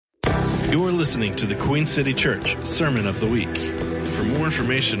You're listening to the Queen City Church Sermon of the Week. For more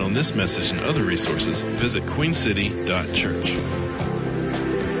information on this message and other resources, visit queencity.church.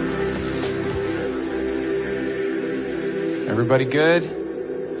 Everybody good?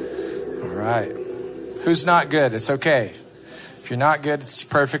 All right. Who's not good? It's okay. If you're not good, it's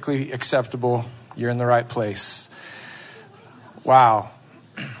perfectly acceptable. You're in the right place. Wow.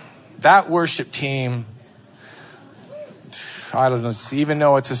 That worship team, I don't even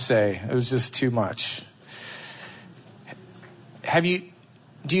know what to say. It was just too much.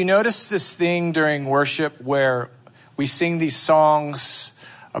 Do you notice this thing during worship where we sing these songs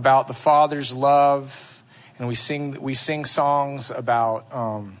about the Father's love, and we sing songs about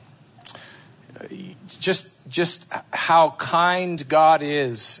just how kind God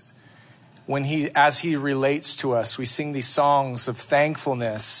is as he relates to us. We sing these songs of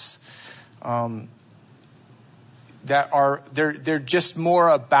thankfulness they're just more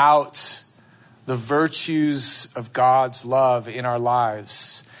about the virtues of God's love in our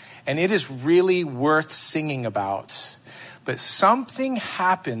lives. And it is really worth singing about. But something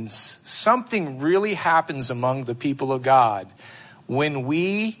really happens among the people of God when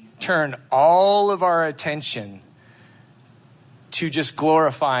we turn all of our attention to just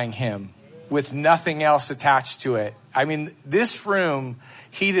glorifying him with nothing else attached to it. I mean, this room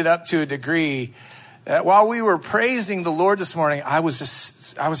heated up to a degree that while we were praising the Lord this morning, I was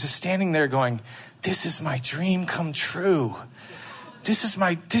just standing there going, this is my dream come true. This is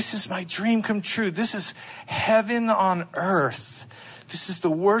my dream come true. This is heaven on earth. This is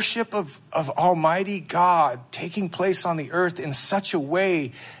the worship of Almighty God taking place on the earth in such a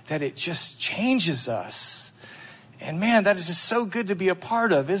way that it just changes us. And man, that is just so good to be a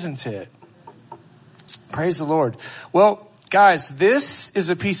part of, isn't it? Praise the Lord. Well, guys, this is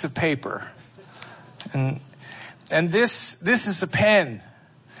a piece of paper. And this is a pen.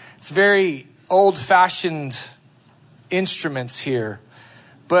 It's very old-fashioned instruments here.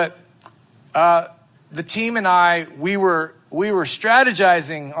 But the team and I, we were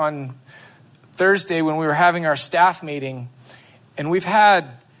strategizing on Thursday when we were having our staff meeting, and we've had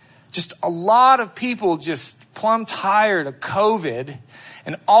just a lot of people just plumb tired of COVID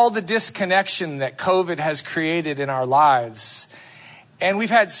and all the disconnection that COVID has created in our lives. And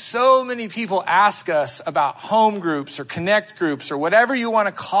we've had so many people ask us about home groups or connect groups or whatever you want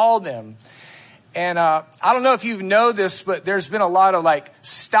to call them. And I don't know if you know this, but there's been a lot of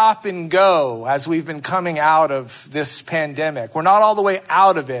stop and go as we've been coming out of this pandemic. We're not all the way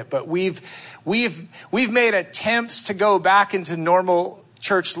out of it, but we've made attempts to go back into normal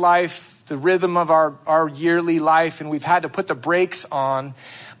church life, the rhythm of our yearly life, and we've had to put the brakes on.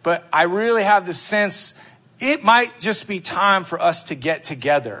 But I really have the sense it might just be time for us to get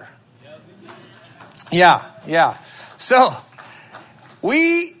together. Yeah. So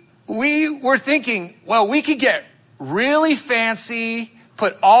we were thinking, well, we could get really fancy,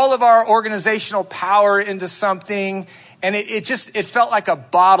 put all of our organizational power into something, and it felt like a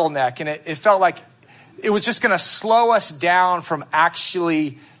bottleneck, and it felt like it was just going to slow us down from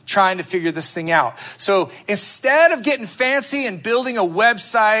actually trying to figure this thing out. So instead of getting fancy and building a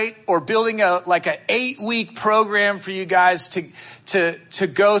website or building an 8-week program for you guys to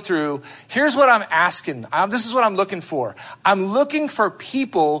go through, here's what I'm asking. This is what I'm looking for. I'm looking for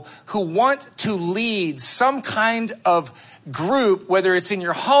people who want to lead some kind of group, whether it's in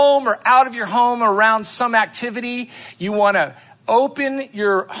your home or out of your home or around some activity. You want to open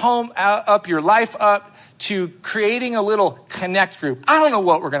your home up, your life up, to creating a little connect group. I don't know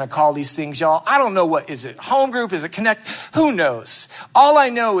what we're going to call these things, y'all. I don't know is it home group? Is it connect? Who knows? All I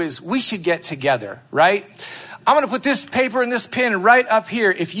know is we should get together, right? I'm going to put this paper and this pen right up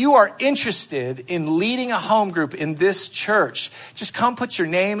here. If you are interested in leading a home group in this church, just come put your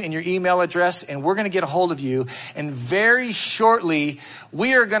name and your email address, and we're going to get a hold of you. And very shortly,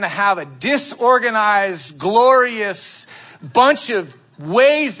 we are going to have a disorganized, glorious bunch of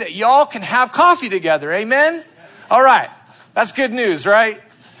ways that y'all can have coffee together. Amen? All right. That's good news, right?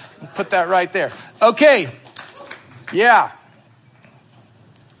 Put that right there. Okay. Yeah.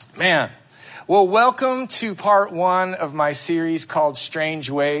 Man. Well, welcome to part 1 of my series called Strange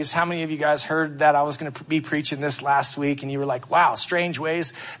Ways. How many of you guys heard that I was going to be preaching this last week and you were like, wow, strange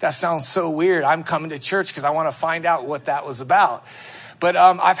ways? That sounds so weird. I'm coming to church because I want to find out what that was about. But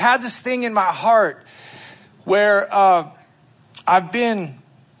I've had this thing in my heart where I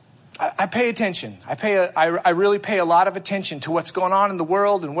pay attention. I really pay a lot of attention to what's going on in the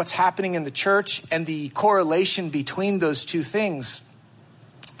world and what's happening in the church and the correlation between those two things.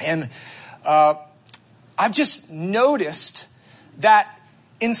 And I've just noticed that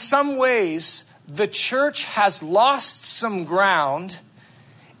in some ways the church has lost some ground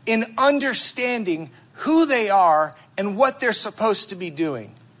in understanding who they are and what they're supposed to be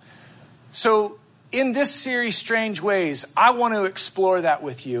doing. So in this series, Strange Ways, I want to explore that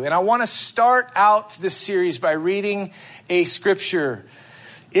with you. And I want to start out this series by reading a scripture.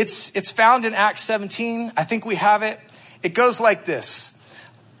 It's found in Acts 17. I think we have it. It goes like this.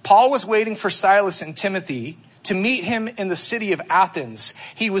 Paul was waiting for Silas and Timothy to meet him in the city of Athens.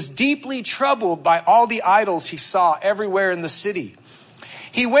 He was deeply troubled by all the idols he saw everywhere in the city.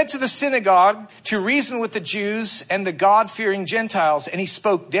 He went to the synagogue to reason with the Jews and the God-fearing Gentiles, and he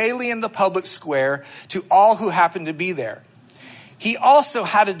spoke daily in the public square to all who happened to be there. He also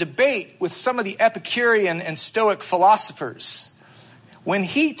had a debate with some of the Epicurean and Stoic philosophers. When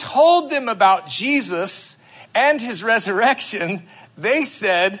he told them about Jesus and his resurrection, they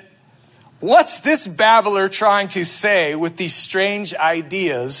said, "What's this babbler trying to say with these strange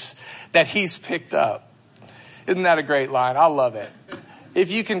ideas that he's picked up?" Isn't that a great line? I love it. If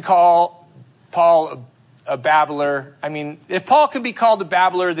you can call Paul a babbler, I mean, if Paul can be called a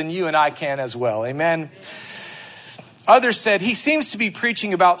babbler, then you and I can as well. Amen. Others said, "He seems to be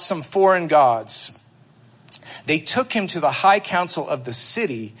preaching about some foreign gods." They took him to the high council of the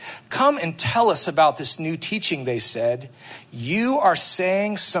city. "Come and tell us about this new teaching," they said. "You are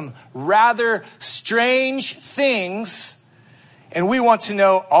saying some rather strange things, and we want to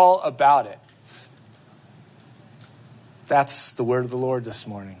know all about it." That's the word of the Lord this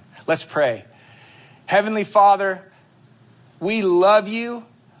morning. Let's pray. Heavenly Father, we love you.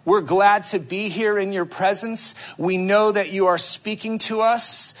 We're glad to be here in your presence. We know that you are speaking to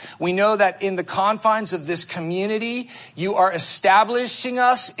us. We know that in the confines of this community, you are establishing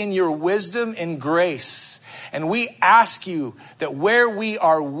us in your wisdom and grace. And we ask you that where we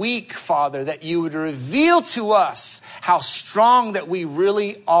are weak, Father, that you would reveal to us how strong that we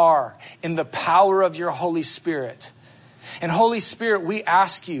really are in the power of your Holy Spirit. And Holy Spirit, we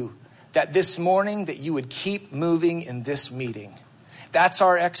ask you that this morning that you would keep moving in this meeting. That's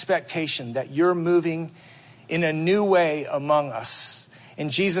our expectation, that you're moving in a new way among us. In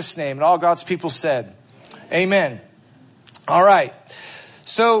Jesus' name, and all God's people said, amen. All right.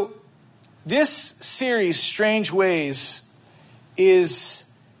 So this series, Strange Ways, it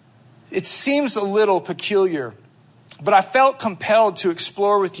seems a little peculiar, but I felt compelled to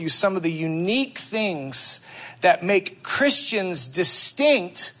explore with you some of the unique things that make Christians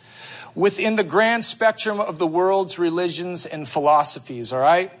distinct within the grand spectrum of the world's religions and philosophies, all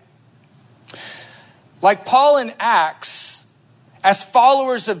right? Like Paul in Acts, as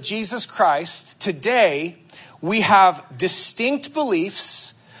followers of Jesus Christ, today we have distinct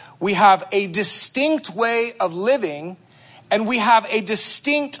beliefs, we have a distinct way of living, and we have a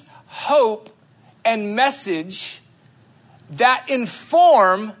distinct hope and message that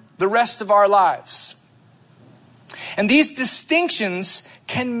inform the rest of our lives. And these distinctions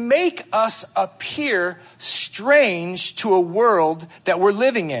can make us appear strange to a world that we're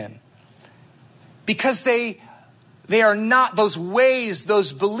living in. Because they are not, those ways,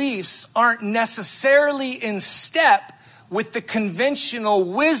 those beliefs aren't necessarily in step with the conventional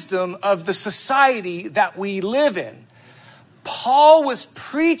wisdom of the society that we live in. Paul was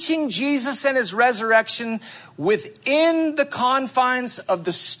preaching Jesus and his resurrection within the confines of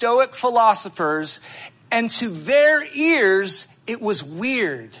the Stoic philosophers, and to their ears, it was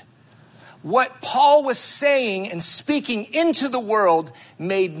weird. What Paul was saying and speaking into the world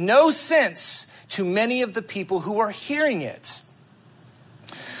made no sense to many of the people who are hearing it.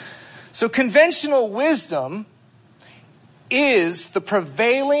 So conventional wisdom is the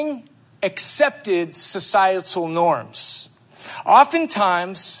prevailing, accepted societal norms.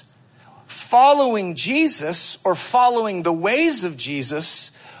 Oftentimes, following Jesus or following the ways of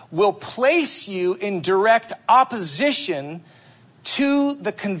Jesus will place you in direct opposition to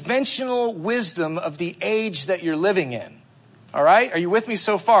the conventional wisdom of the age that you're living in. All right? Are you with me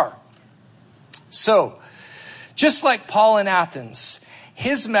so far? So, just like Paul in Athens,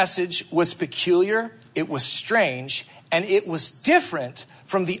 his message was peculiar, it was strange, and it was different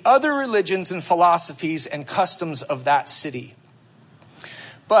from the other religions and philosophies and customs of that city.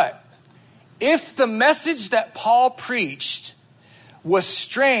 But if the message that Paul preached was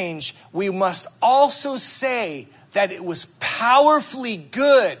strange, we must also say that it was powerfully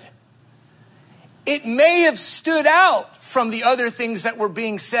good. It may have stood out from the other things that were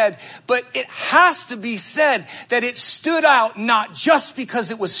being said, but it has to be said that it stood out not just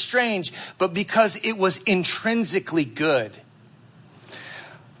because it was strange, but because it was intrinsically good.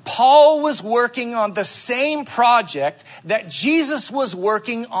 Paul was working on the same project that Jesus was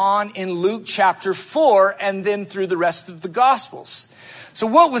working on in Luke chapter 4 and then through the rest of the Gospels. So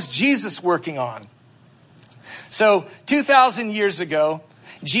what was Jesus working on? So 2,000 years ago,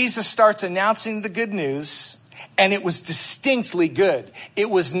 Jesus starts announcing the good news, and it was distinctly good. It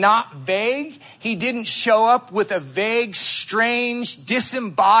was not vague. He didn't show up with a vague, strange,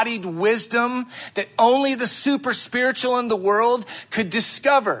 disembodied wisdom that only the super spiritual in the world could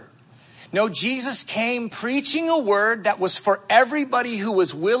discover. No, Jesus came preaching a word that was for everybody who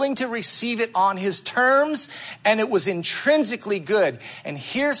was willing to receive it on his terms, and it was intrinsically good. And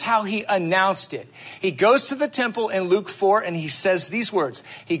here's how he announced it. He goes to the temple in Luke 4 and he says these words.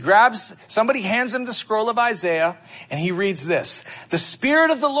 Somebody hands him the scroll of Isaiah and he reads this. The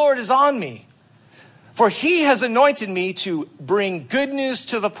Spirit of the Lord is on me, for he has anointed me to bring good news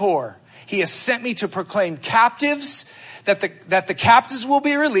to the poor. He has sent me to proclaim captives that the captives will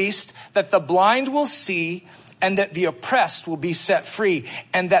be released, that the blind will see, and that the oppressed will be set free,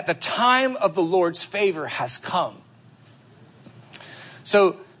 and that the time of the Lord's favor has come.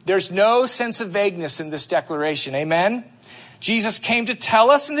 So there's no sense of vagueness in this declaration. Amen? Jesus came to tell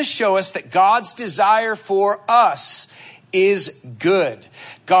us and to show us that God's desire for us is good.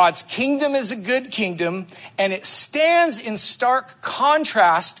 God's kingdom is a good kingdom, and it stands in stark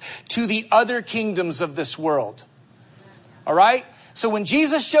contrast to the other kingdoms of this world. All right? So when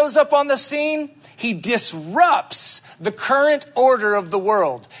Jesus shows up on the scene, he disrupts the current order of the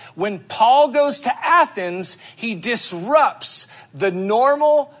world. When Paul goes to Athens, he disrupts the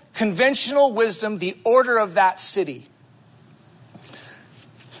normal, conventional wisdom, the order of that city.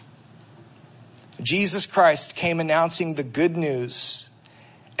 Jesus Christ came announcing the good news,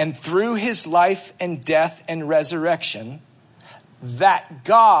 and through his life and death and resurrection, that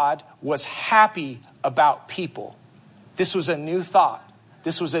God was happy about people. This was a new thought.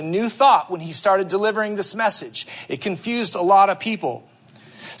 This was a new thought when he started delivering this message. It confused a lot of people.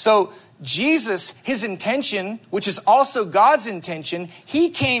 So Jesus, his intention, which is also God's intention, he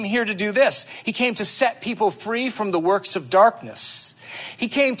came here to do this. He came to set people free from the works of darkness. He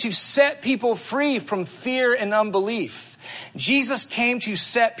came to set people free from fear and unbelief. Jesus came to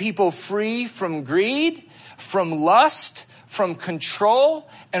set people free from greed, from lust, from control,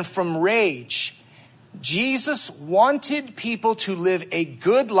 and from rage. Jesus wanted people to live a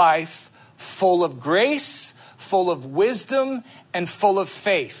good life full of grace, full of wisdom, and full of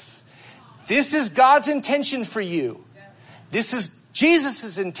faith. This is God's intention for you. This is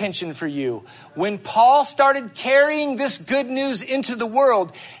Jesus' intention for you. When Paul started carrying this good news into the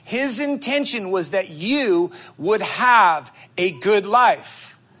world, his intention was that you would have a good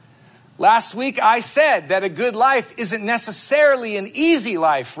life. Last week I said that a good life isn't necessarily an easy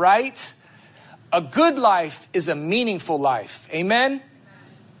life, right? A good life is a meaningful life. Amen?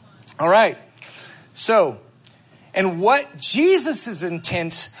 All right. So, and what Jesus'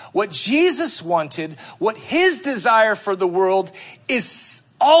 intent, what Jesus wanted, what his desire for the world is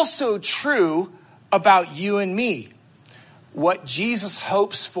also true about you and me. What Jesus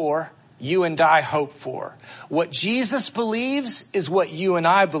hopes for, you and I hope for. What Jesus believes is what you and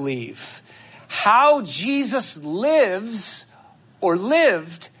I believe. How Jesus lives or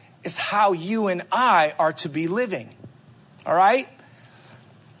lived is how you and I are to be living. All right?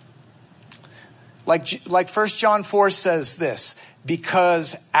 Like 1 John 4 says this,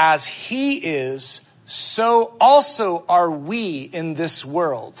 because as he is, so also are we in this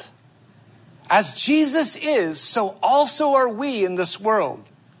world. As Jesus is, so also are we in this world.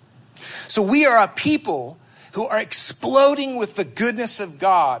 So we are a people who are exploding with the goodness of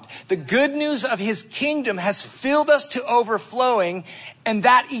God. The good news of his kingdom has filled us to overflowing, and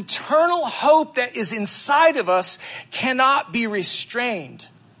that eternal hope that is inside of us cannot be restrained.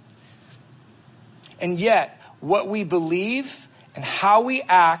 And yet, what we believe and how we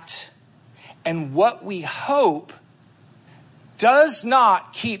act and what we hope does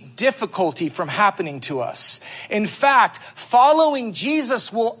not keep difficulty from happening to us. In fact, following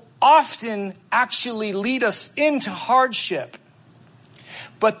Jesus will often actually lead us into hardship.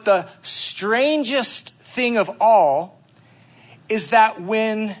 But the strangest thing of all is that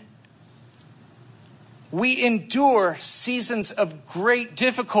when we endure seasons of great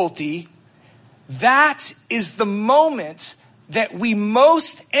difficulty, that is the moment that we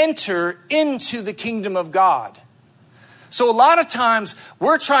most enter into the kingdom of God. So a lot of times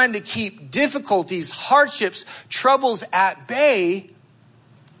we're trying to keep difficulties, hardships, troubles at bay.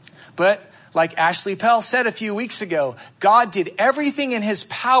 But like Ashley Pell said a few weeks ago, God did everything in his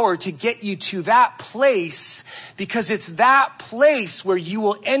power to get you to that place, because it's that place where you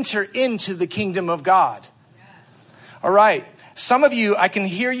will enter into the kingdom of God. All right. Some of you, I can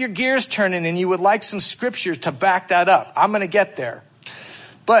hear your gears turning and you would like some scripture to back that up. I'm going to get there.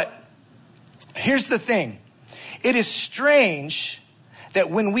 But here's the thing. It is strange that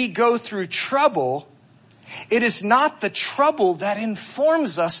when we go through trouble, It is not the trouble that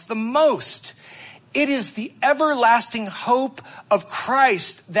informs us the most. It is the everlasting hope of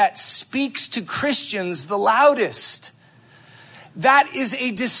Christ that speaks to Christians the loudest. That is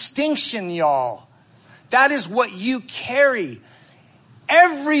a distinction, y'all. That is what you carry.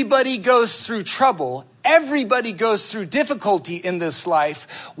 Everybody goes through trouble. Everybody goes through difficulty in this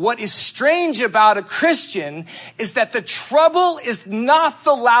life. What is strange about a Christian is that the trouble is not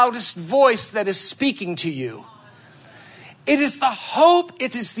the loudest voice that is speaking to you. It is the hope,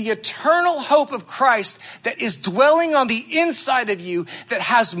 it is the eternal hope of Christ that is dwelling on the inside of you that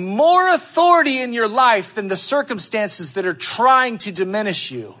has more authority in your life than the circumstances that are trying to diminish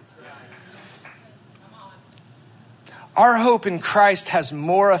you. Our hope in Christ has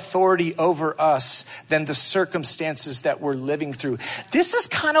more authority over us than the circumstances that we're living through. This is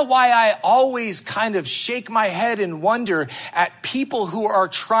kind of why I always kind of shake my head and wonder at people who are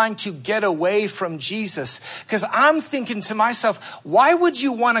trying to get away from Jesus. Because I'm thinking to myself, why would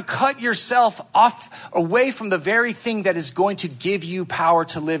you want to cut yourself off away from the very thing that is going to give you power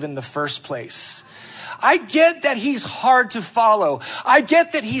to live in the first place? I get that he's hard to follow. I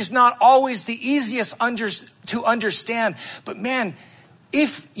get that he's not always the easiest to understand. But man,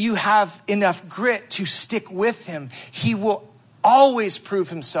 if you have enough grit to stick with him, he will always prove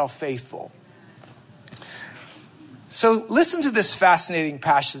himself faithful. So listen to this fascinating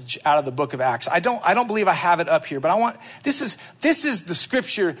passage out of the book of Acts. I don't believe I have it up here, but this is the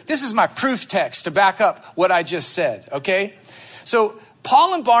scripture. This is my proof text to back up what I just said. Okay. So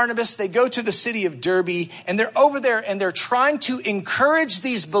Paul and Barnabas, they go to the city of Derbe, and they're over there and they're trying to encourage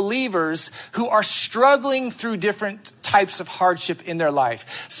these believers who are struggling through different types of hardship in their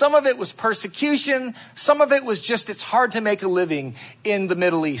life. Some of it was persecution. Some of it was just, it's hard to make a living in the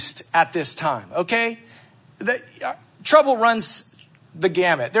Middle East at this time. Okay. Trouble runs the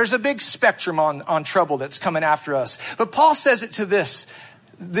gamut. There's a big spectrum on trouble that's coming after us. But Paul says it to this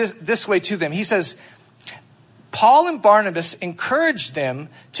way to them. He says, Paul and Barnabas encouraged them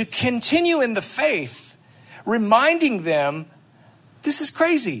to continue in the faith, reminding them, this is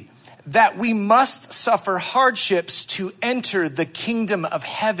crazy, that we must suffer hardships to enter the kingdom of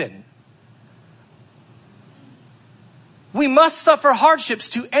heaven. We must suffer hardships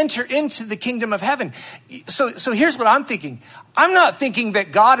to enter into the kingdom of heaven. So here's what I'm thinking. I'm not thinking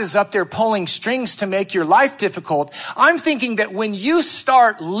that God is up there pulling strings to make your life difficult. I'm thinking that when you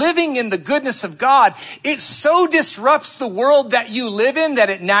start living in the goodness of God, it so disrupts the world that you live in that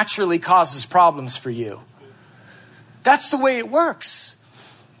it naturally causes problems for you. That's the way it works.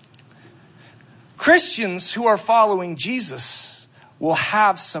 Christians who are following Jesus will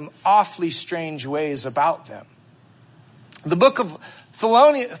have some awfully strange ways about them. The book of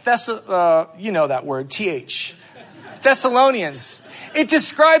you know that word, Thessalonians. It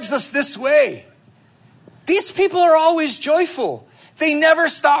describes us this way. These people are always joyful. They never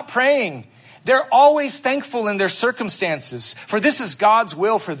stop praying. They're always thankful in their circumstances, for this is God's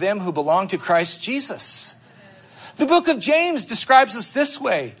will for them who belong to Christ Jesus. The book of James describes us this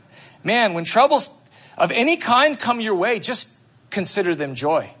way. Man, when troubles of any kind come your way, just consider them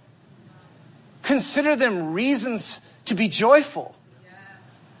joy. Consider them reasons to be joyful.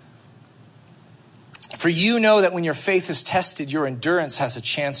 For you know that when your faith is tested, your endurance has a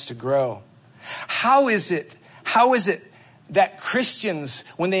chance to grow. How is it that Christians,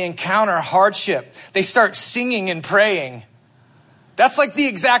 when they encounter hardship, they start singing and praying? That's like the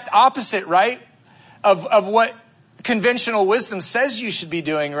exact opposite, right? Of what conventional wisdom says you should be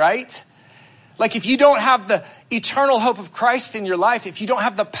doing, right? Like if you don't have the eternal hope of Christ in your life, if you don't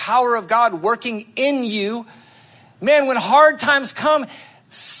have the power of God working in you, man, when hard times come,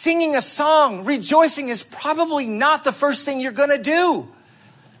 singing a song, rejoicing is probably not the first thing you're going to do.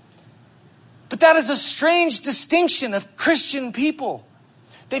 But that is a strange distinction of Christian people.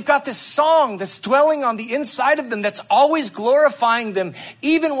 They've got this song that's dwelling on the inside of them that's always glorifying them,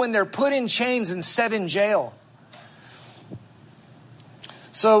 even when they're put in chains and set in jail.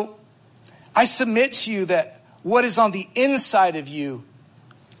 So I submit to you that what is on the inside of you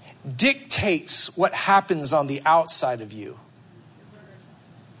dictates what happens on the outside of you.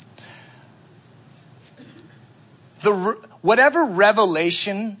 Whatever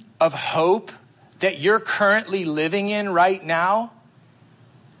revelation of hope that you're currently living in right now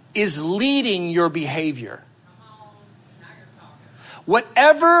is leading your behavior.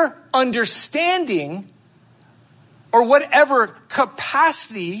 Whatever understanding or whatever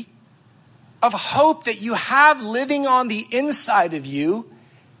capacity of hope that you have living on the inside of you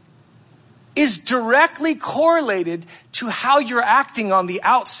is directly correlated to how you're acting on the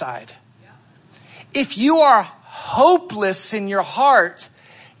outside. If you are hopeless in your heart,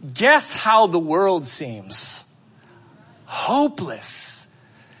 Guess how the world seems? Hopeless.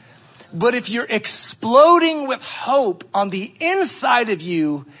 But if you're exploding with hope on the inside of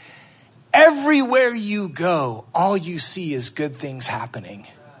you, everywhere you go, all you see is good things happening.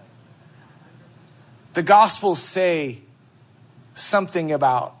 The Gospels say something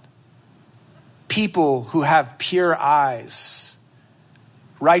about people who have pure eyes,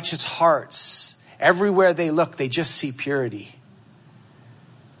 righteous hearts. Everywhere they look, they just see purity.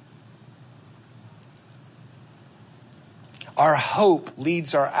 Our hope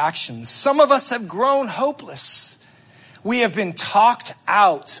leads our actions. Some of us have grown hopeless. We have been talked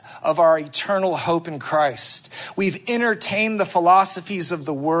out of our eternal hope in Christ. We've entertained the philosophies of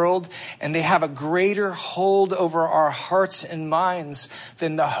the world, and they have a greater hold over our hearts and minds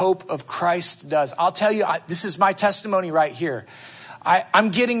than the hope of Christ does. I'll tell you, this is my testimony right here. I'm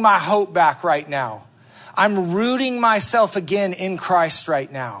getting my hope back right now. I'm rooting myself again in Christ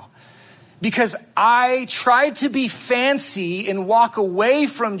right now. Because I tried to be fancy and walk away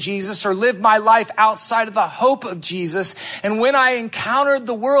from Jesus or live my life outside of the hope of Jesus. And when I encountered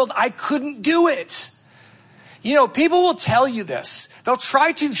the world, I couldn't do it. You know, people will tell you this. They'll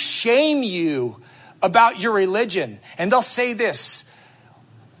try to shame you about your religion. And they'll say this: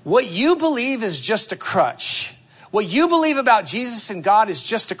 what you believe is just a crutch. What you believe about Jesus and God is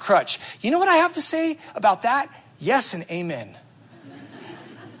just a crutch. You know what I have to say about that? Yes and amen.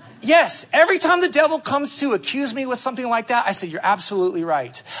 Yes, every time the devil comes to accuse me with something like that, I say, you're absolutely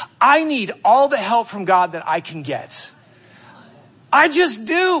right. I need all the help from God that I can get. I just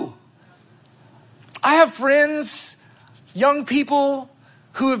do. I have friends, young people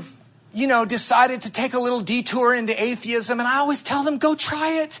who have, decided to take a little detour into atheism. And I always tell them, go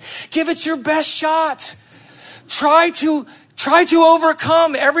try it. Give it your best shot. Try to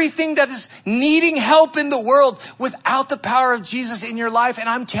overcome everything that is needing help in the world without the power of Jesus in your life. And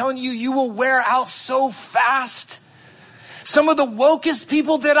I'm telling you, you will wear out so fast. Some of the wokest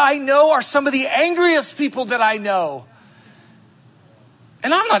people that I know are some of the angriest people that I know.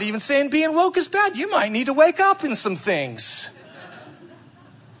 And I'm not even saying being woke is bad. You might need to wake up in some things.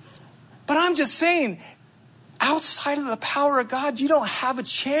 But I'm just saying, outside of the power of God, you don't have a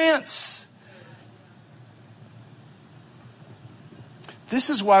chance. This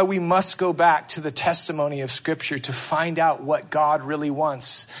is why we must go back to the testimony of Scripture to find out what God really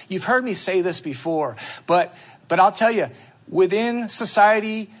wants. You've heard me say this before, but I'll tell you, within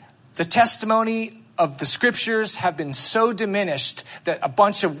society, the testimony of the Scriptures have been so diminished that a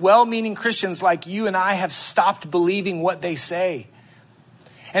bunch of well-meaning Christians like you and I have stopped believing what they say.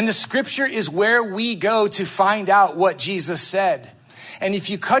 And the Scripture is where we go to find out what Jesus said. And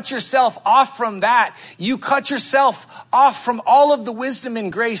if you cut yourself off from that, you cut yourself off from all of the wisdom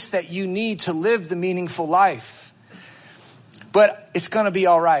and grace that you need to live the meaningful life. But it's going to be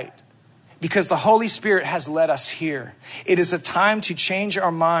all right because the Holy Spirit has led us here. It is a time to change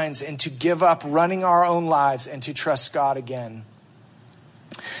our minds and to give up running our own lives and to trust God again.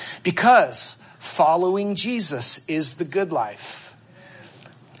 Because following Jesus is the good life.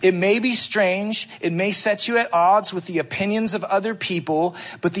 It may be strange. It may set you at odds with the opinions of other people,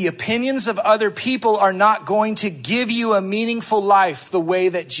 but the opinions of other people are not going to give you a meaningful life the way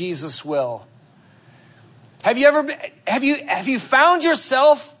that Jesus will. Have you found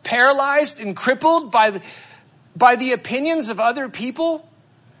yourself paralyzed and crippled by the opinions of other people?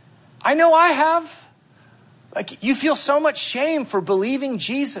 I know I have. Like, you feel so much shame for believing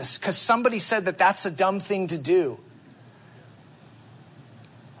Jesus because somebody said that that's a dumb thing to do.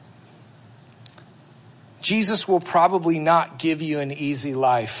 Jesus will probably not give you an easy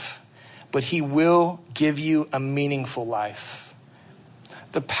life, but he will give you a meaningful life.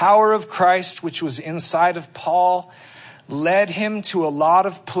 The power of Christ, which was inside of Paul, led him to a lot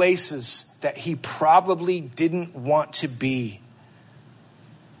of places that he probably didn't want to be.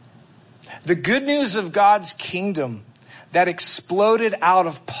 The good news of God's kingdom that exploded out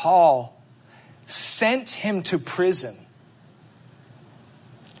of Paul sent him to prison.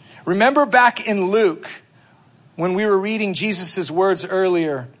 Remember back in Luke, when we were reading Jesus' words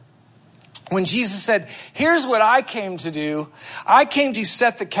earlier, when Jesus said, here's what I came to do. I came to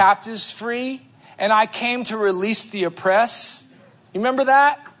set the captives free, and I came to release the oppressed. You remember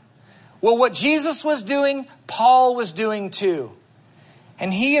that? Well, what Jesus was doing, Paul was doing too.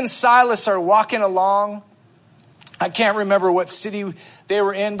 And he and Silas are walking along. I can't remember what city they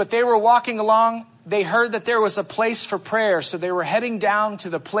were in, but they were walking along. They heard that there was a place for prayer, so they were heading down to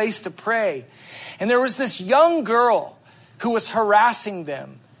the place to pray. And there was this young girl who was harassing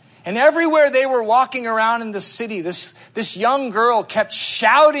them. And everywhere they were walking around in the city, this young girl kept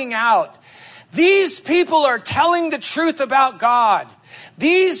shouting out, these people are telling the truth about God.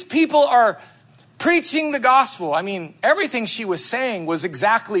 These people are preaching the gospel. I mean, everything she was saying was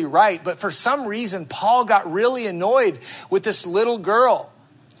exactly right, but for some reason, Paul got really annoyed with this little girl.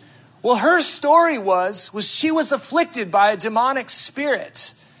 Well, her story was she was afflicted by a demonic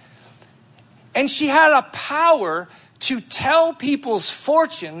spirit. And she had a power to tell people's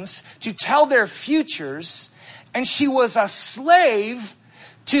fortunes, to tell their futures. And she was a slave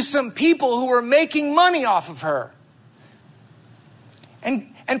to some people who were making money off of her.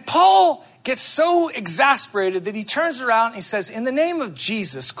 And Paul gets so exasperated that he turns around and he says, in the name of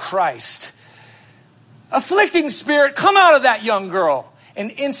Jesus Christ, afflicting spirit, come out of that young girl.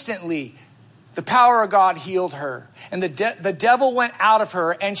 And instantly, the power of God healed her. And the devil went out of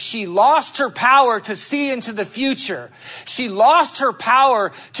her, and she lost her power to see into the future. She lost her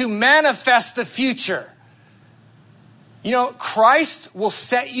power to manifest the future. You know, Christ will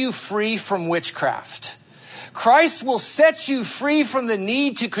set you free from witchcraft. Christ will set you free from the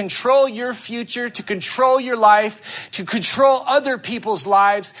need to control your future, to control your life, to control other people's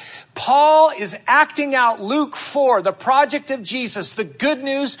lives. Paul is acting out Luke 4, the project of Jesus, the good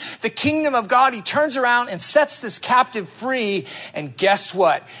news, the kingdom of God. He turns around and sets this captive free. And guess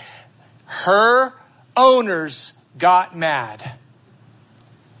what? Her owners got mad.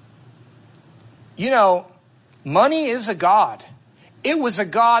 You know, money is a god. It was a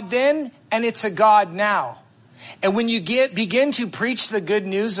god then, and it's a god now. And when you begin to preach the good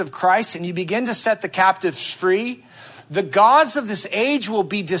news of Christ and you begin to set the captives free, the gods of this age will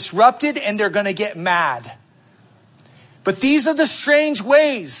be disrupted and they're going to get mad. But these are the strange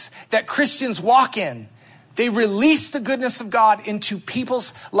ways that Christians walk in. They release the goodness of God into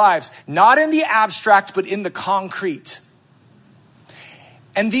people's lives, not in the abstract, but in the concrete.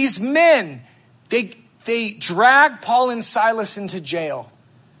 And these men, they drag Paul and Silas into jail.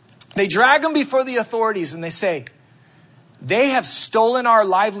 They drag them before the authorities and they say, they have stolen our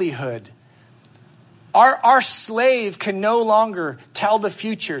livelihood. Our slave can no longer tell the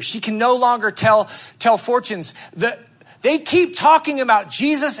future. She can no longer tell fortunes. They keep talking about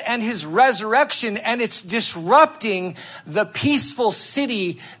Jesus and his resurrection, and it's disrupting the peaceful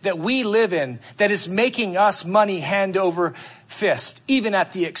city that we live in, that is making us money hand over fist, even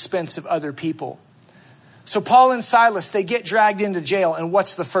at the expense of other people. So Paul and Silas, they get dragged into jail, and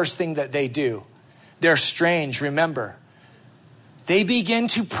what's the first thing that they do? They're strange, remember. They begin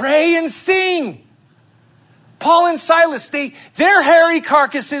to pray and sing. Paul and Silas, their hairy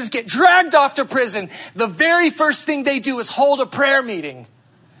carcasses get dragged off to prison. The very first thing they do is hold a prayer meeting.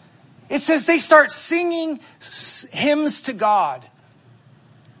 It says they start singing hymns to God.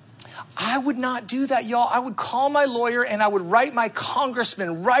 I would not do that, y'all. I would call my lawyer and I would write my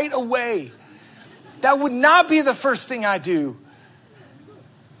congressman right away. That would not be the first thing I do.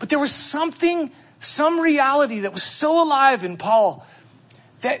 But there was some reality that was so alive in Paul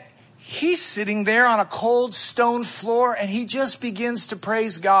that he's sitting there on a cold stone floor and he just begins to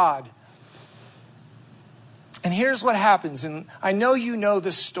praise God. And here's what happens. And I know you know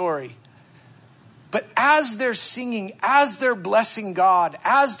this story. But as they're singing, as they're blessing God,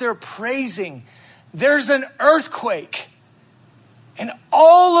 as they're praising, there's an earthquake. And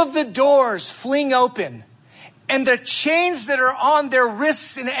all of the doors fling open. And the chains that are on their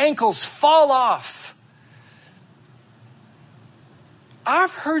wrists and ankles fall off.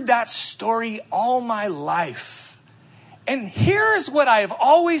 I've heard that story all my life. And here's what I have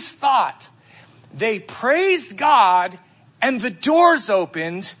always thought. They praised God and the doors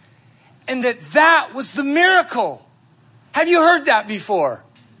opened, and that was the miracle. Have you heard that before?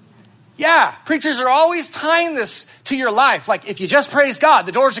 Yeah, preachers are always tying this to your life. Like, if you just praise God,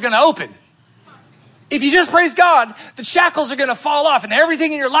 the doors are going to open. If you just praise God, the shackles are going to fall off and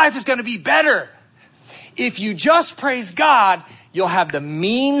everything in your life is going to be better. If you just praise God, you'll have the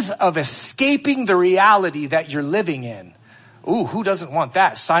means of escaping the reality that you're living in. Ooh, who doesn't want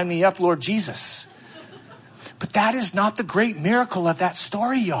that? Sign me up, Lord Jesus. But that is not the great miracle of that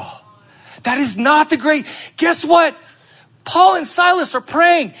story, y'all. That is not the great. Guess what? Paul and Silas are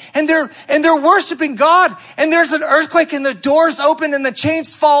praying and they're worshiping God, and there's an earthquake and the doors open and the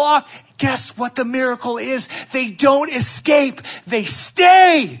chains fall off. Guess what the miracle is? They don't escape. They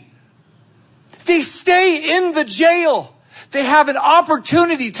stay. They stay in the jail. They have an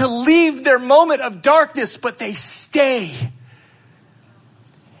opportunity to leave their moment of darkness, but they stay.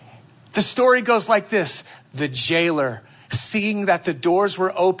 The story goes like this. The jailer, seeing that the doors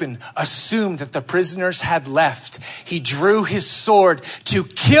were open, assumed that the prisoners had left. He drew his sword to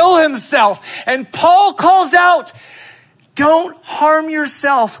kill himself. And Paul calls out, "Don't harm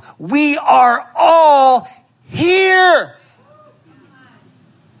yourself. We are all here."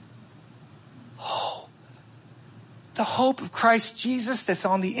 Oh, the hope of Christ Jesus that's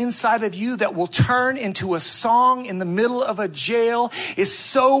on the inside of you that will turn into a song in the middle of a jail is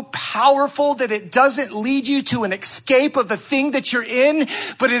so powerful that it doesn't lead you to an escape of the thing that you're in,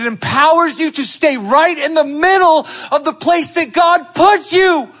 but it empowers you to stay right in the middle of the place that God puts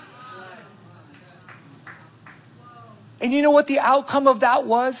you. And you know what the outcome of that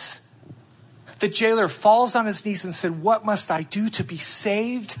was? The jailer falls on his knees and said, what must I do to be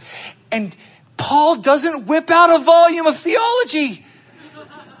saved? And Paul doesn't whip out a volume of theology.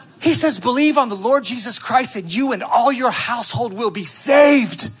 He says, believe on the Lord Jesus Christ and you and all your household will be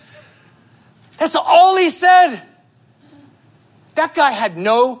saved. That's all he said. That guy had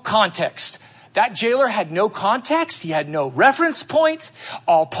no context. That jailer had no context. He had no reference point.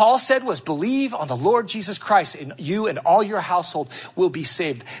 All Paul said was believe on the Lord Jesus Christ and you and all your household will be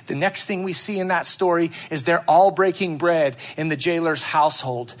saved. The next thing we see in that story is they're all breaking bread in the jailer's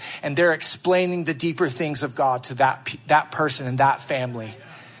household. And they're explaining the deeper things of God to that person and that family.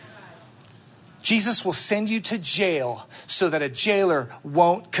 Jesus will send you to jail so that a jailer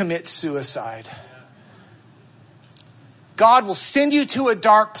won't commit suicide. God will send you to a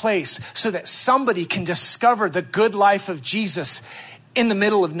dark place so that somebody can discover the good life of Jesus in the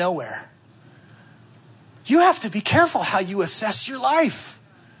middle of nowhere. You have to be careful how you assess your life.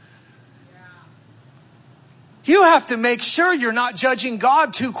 You have to make sure you're not judging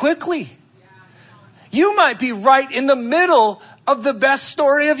God too quickly. You might be right in the middle of the best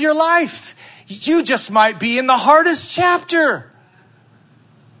story of your life. You just might be in the hardest chapter.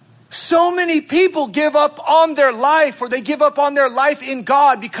 So many people give up on their life, or they give up on their life in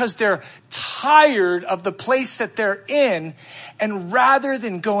God because they're tired of the place that they're in. And rather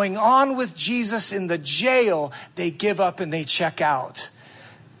than going on with Jesus in the jail, they give up and they check out.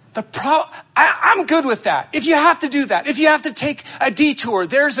 I'm good with that. If you have to do that, if you have to take a detour,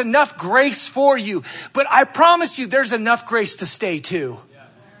 there's enough grace for you. But I promise you, there's enough grace to stay too.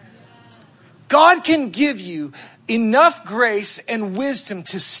 God can give you enough grace and wisdom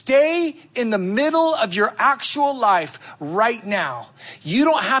to stay in the middle of your actual life right now. You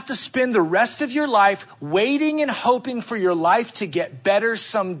don't have to spend the rest of your life waiting and hoping for your life to get better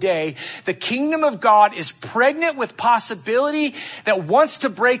someday. The kingdom of God is pregnant with possibility that wants to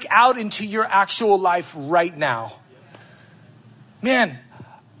break out into your actual life right now. Man,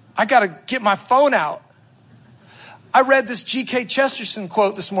 I got to get my phone out. I read this G.K. Chesterton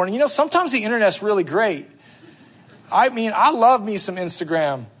quote this morning. You know, sometimes the internet's really great. I mean, I love me some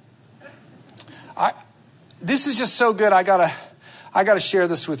Instagram. This is just so good. I gotta share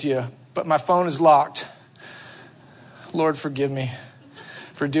this with you, but my phone is locked. Lord, forgive me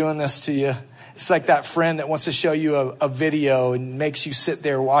for doing this to you. It's like that friend that wants to show you a video and makes you sit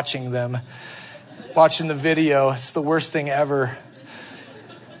there watching the video. It's the worst thing ever.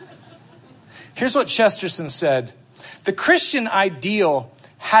 Here's what Chesterton said. The Christian ideal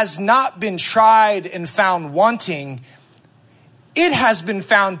has not been tried and found wanting. It has been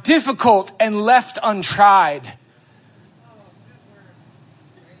found difficult and left untried.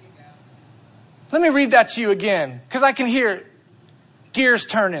 Let me read that to you again, because I can hear gears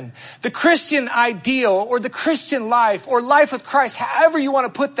turning. The Christian ideal, or the Christian life, or life with Christ, however you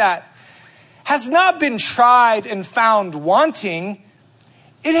want to put that, has not been tried and found wanting.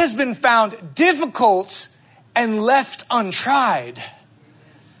 It has been found difficult and left untried.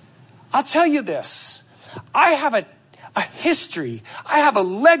 I'll tell you this. I have a history. I have a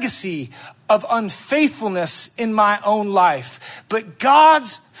legacy of unfaithfulness in my own life. But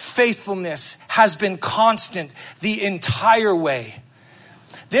God's faithfulness has been constant the entire way.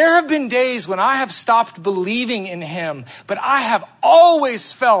 There have been days when I have stopped believing in him, but I have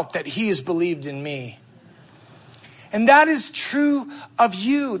always felt that he has believed in me. And that is true of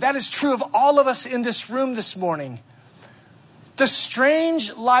you. That is true of all of us in this room this morning. The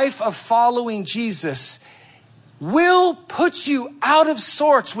strange life of following Jesus will put you out of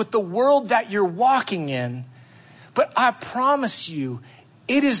sorts with the world that you're walking in. But I promise you,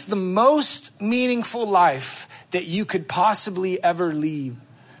 it is the most meaningful life that you could possibly ever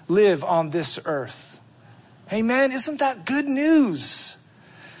live on this earth. Amen. Isn't that good news?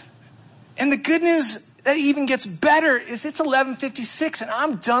 And the good news that even gets better is it's 11:56 and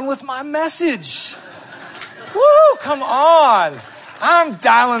I'm done with my message. Woo, come on. I'm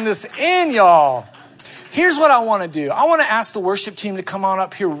dialing this in, y'all. Here's what I want to do. I want to ask the worship team to come on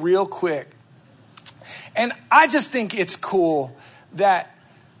up here real quick. And I just think it's cool that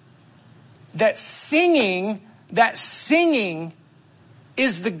singing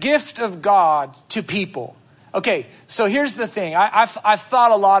is the gift of God to people. Okay, so here's the thing. I've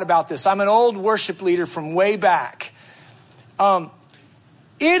thought a lot about this. I'm an old worship leader from way back.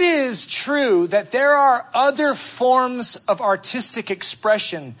 it is true that there are other forms of artistic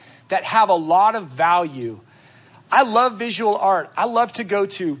expression that have a lot of value. I love visual art. I love to go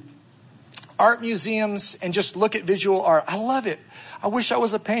to art museums and just look at visual art. I love it. I wish I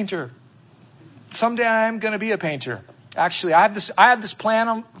was a painter. Someday I am going to be a painter. Actually, I have this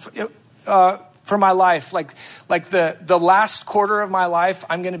plan for my life. Like the last quarter of my life,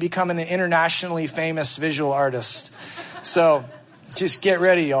 I'm going to become an internationally famous visual artist. So just get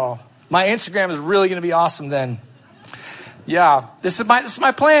ready, y'all. My Instagram is really going to be awesome then. Yeah, this is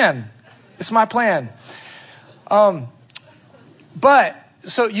my plan. It's my plan. But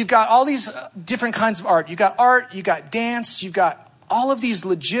so you've got all these different kinds of art. You got dance, you've got all of these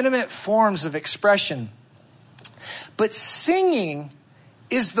legitimate forms of expression. But singing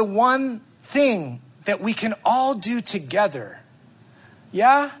is the one thing that we can all do together.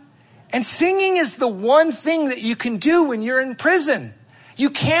 Yeah? And singing is the one thing that you can do when you're in prison. You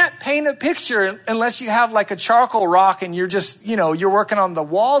can't paint a picture unless you have like a charcoal rock and you're just, you're working on the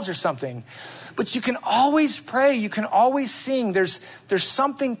walls or something. But you can always pray. You can always sing. There's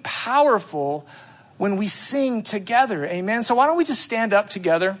something powerful when we sing together. Amen. So why don't we just stand up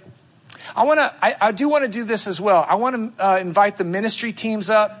together? I do want to do this as well. I want to invite the ministry teams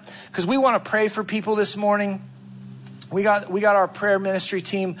up because we want to pray for people this morning. We got our prayer ministry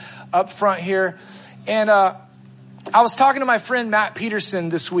team up front here. And I was talking to my friend Matt Peterson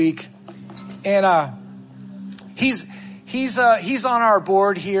this week, and he's on our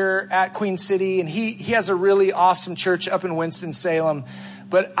board here at Queen City, and he has a really awesome church up in Winston-Salem.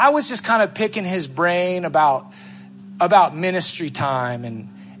 But I was just kind of picking his brain about ministry time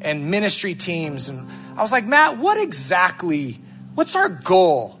and ministry teams. And I was like, Matt, what's our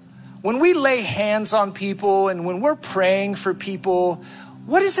goal? When we lay hands on people and when we're praying for people,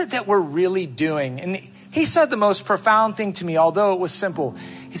 what is it that we're really doing? And he said the most profound thing to me, although it was simple.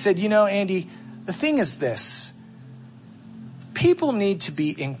 He said, Andy, the thing is this. People need to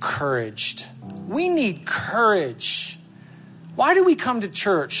be encouraged. We need courage. Why do we come to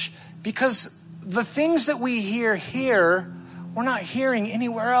church? Because the things that we hear here, we're not hearing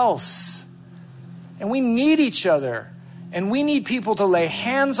anywhere else. And we need each other. And we need people to lay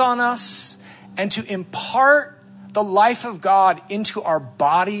hands on us and to impart the life of God into our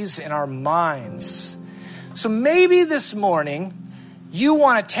bodies and our minds. So maybe this morning, you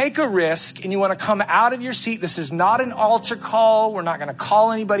want to take a risk and you want to come out of your seat. This is not an altar call. We're not going to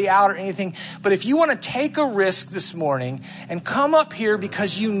call anybody out or anything. But if you want to take a risk this morning and come up here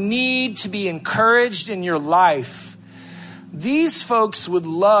because you need to be encouraged in your life, these folks would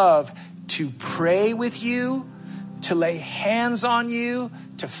love to pray with you, to lay hands on you,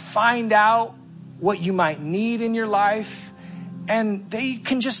 to find out what you might need in your life. And they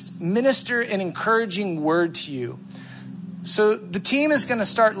can just minister an encouraging word to you. So the team is going to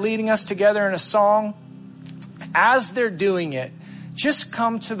start leading us together in a song. As they're doing it, just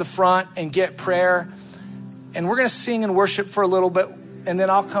come to the front and get prayer. And we're going to sing and worship for a little bit. And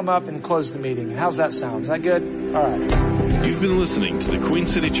then I'll come up and close the meeting. How's that sound? Is that good? All right. You've been listening to the Queen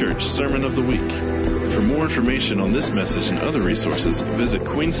City Church Sermon of the Week. For more information on this message and other resources, visit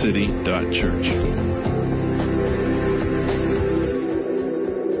queencity.church.